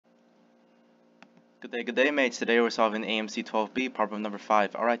Good day, mates. Today we're solving AMC 12B, problem number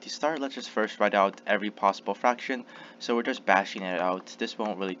 5. Alright, to start, let's just first write out every possible fraction. So we're just bashing it out. This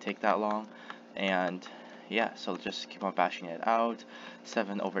won't really take that long. And yeah, so just keep on bashing it out.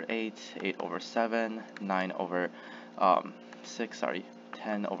 7 over 8, 8 over 7, 9 over 6,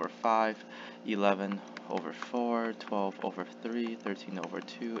 10 over 5, 11 over 4, 12 over 3, 13 over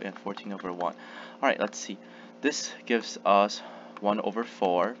 2, and 14 over 1. Alright, let's see. This gives us 1 over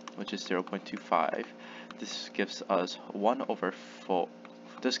 4, which is 0.25. This gives us 1 over 4.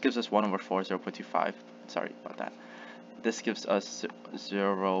 This gives us 1 over 4, 0.25. Sorry about that. This gives us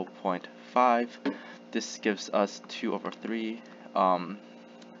 0.5. This gives us 2 over 3.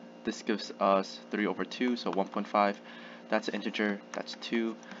 This gives us 3 over 2, so 1.5. That's an integer. That's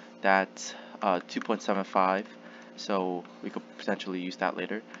 2. That's 2.75. So we could potentially use that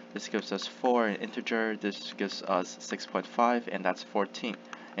later. This gives us 4, an integer. This gives us 6.5, and that's 14,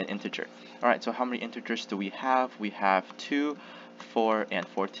 an integer. Alright, so how many integers do we have? We have 2, 4, and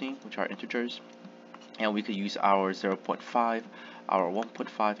 14, which are integers. And we could use our 0.5, our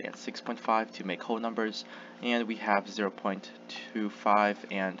 1.5, and 6.5 to make whole numbers. And we have 0.25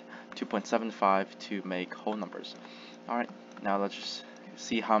 and 2.75 to make whole numbers. Alright, now let's just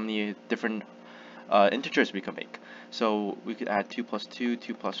see how many different integers we can make. So we could add 2 plus 2,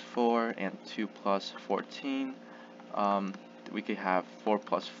 2 plus 4, and 2 plus 14. We could have 4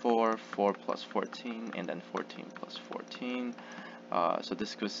 plus 4, 4 plus 14, and then 14 plus 14. So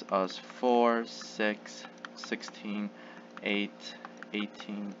this gives us 4, 6, 16, 8,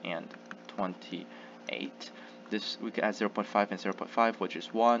 18, and 28. This we could add 0.5 and 0.5, which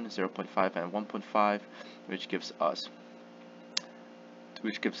is 1, 0.5 and 1.5, which gives us 2,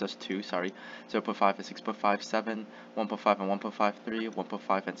 0.5 and 6.5, 7, 1.5 and 1.5, 3,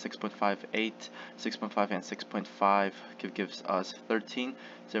 1.5 and 6.5, 8, 6.5 and 6.5 gives us 13,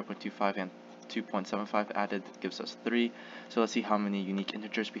 0.25 and 2.75 added gives us 3. So let's see how many unique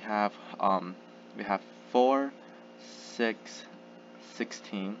integers we have. We have 4, 6,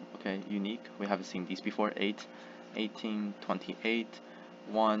 16, okay, unique. We haven't seen these before. 8, 18, 28,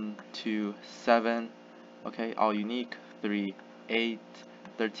 1, 2, 7, okay, all unique. 3, 8,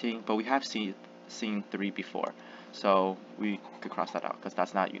 13, but we have seen 3 before, so we could cross that out because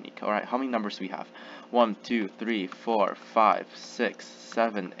that's not unique. Alright, how many numbers do we have? 1, 2, 3, 4, 5, 6,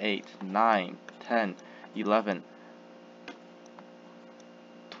 7, 8, 9, 10, 11,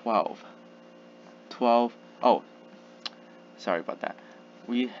 12. Oh, sorry about that.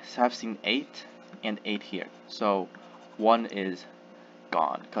 We have seen 8 and 8 here, so 1 is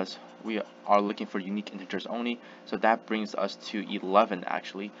gone because we are looking for unique integers only. So that brings us to 11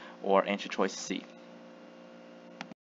 actually, or answer choice C.